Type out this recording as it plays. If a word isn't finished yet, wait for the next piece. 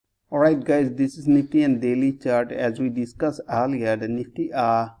Alright guys, this is Nifty and daily chart. As we discussed earlier, the Nifty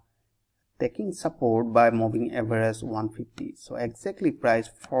are taking support by moving average 150. So exactly price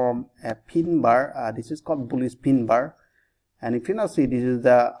form a pin bar. This is called bullish pin bar, and if you now see, this is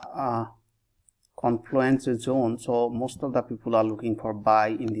the confluence zone. So most of the people are looking for buy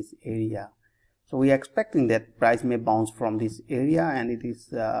in this area. So we are expecting that price may bounce from this area, and it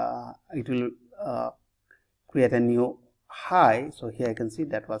will create a new high. So here I can see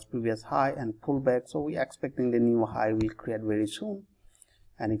that was previous high and pull back. So we are expecting the new high will create very soon.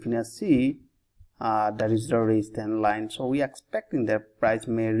 And if you now see, there is the resistance line. So we are expecting that price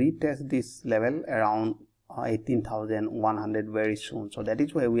may retest this level around 18,100 very soon. So that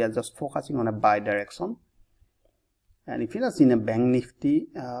is why we are just focusing on a buy direction. And if you have seen a bank Nifty,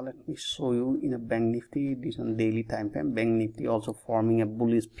 let me show you in a bank Nifty, this on daily time frame, bank Nifty also forming a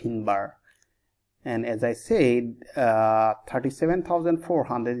bullish pin bar. And as I said,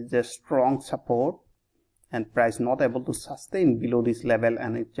 37,400 is a strong support, and price not able to sustain below this level,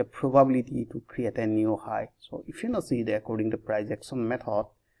 and it's a probability to create a new high. So if you now see that according to price action method,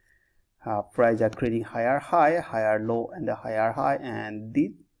 price are creating higher high, higher low, and a higher high, and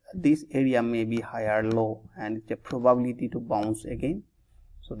this area may be higher low, and it's a probability to bounce again.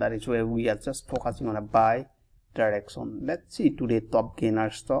 So that is where we are just focusing on a buy direction. Let's see today top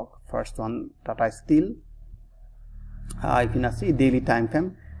gainer stock. First one, Tata Steel. If you now see daily time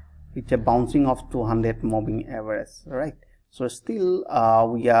frame, it's a bouncing of 200 moving average, right? So still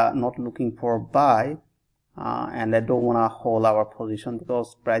we are not looking for buy, and I don't want to hold our position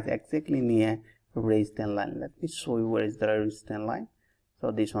because price exactly near resistance line. Let me show you where is the resistance line. So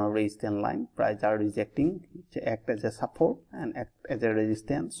this one resistance line, price are rejecting, it act as a support and act as a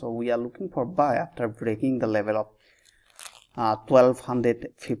resistance. So we are looking for buy after breaking the level of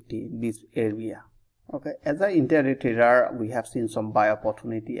 1250, this area. Okay, as an intraday trader, we have seen some buy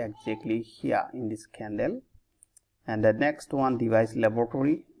opportunity exactly here in this candle. And the next one, device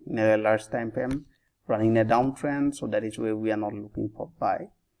laboratory, in a large time frame, running a downtrend. So that is where we are not looking for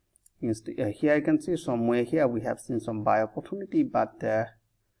buy. Here I can see somewhere here we have seen some buy opportunity, but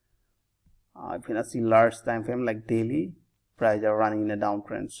if you not see large time frame like daily, price are running in a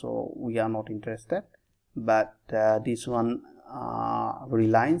downtrend, so we are not interested. But this one,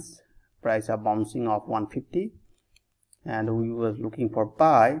 Reliance, price are bouncing off 150, and we was looking for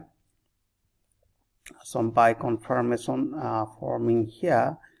buy, some buy confirmation forming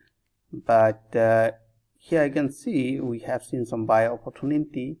here. But here I can see we have seen some buy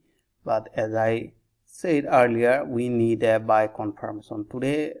opportunity, but as I said earlier, we need a buy confirmation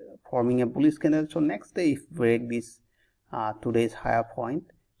today, forming a bullish candle. So next day if break this today's higher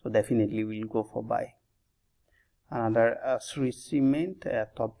point, so definitely we'll go for buy. Another Sri Cement,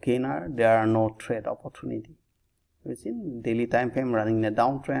 top gainer, there are no trade opportunity. You see daily time frame running in a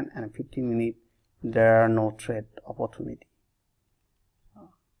downtrend, and 15-minute there are no trade opportunity.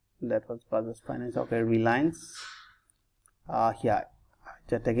 That was Bajaj Finance. Okay, Reliance, here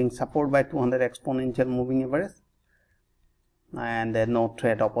they're taking support by 200 exponential moving average, and no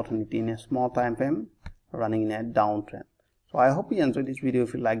trade opportunity in a small time frame running in a downtrend. So I hope you enjoyed this video.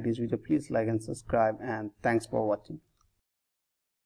 If you like this video, please like and subscribe, and thanks for watching.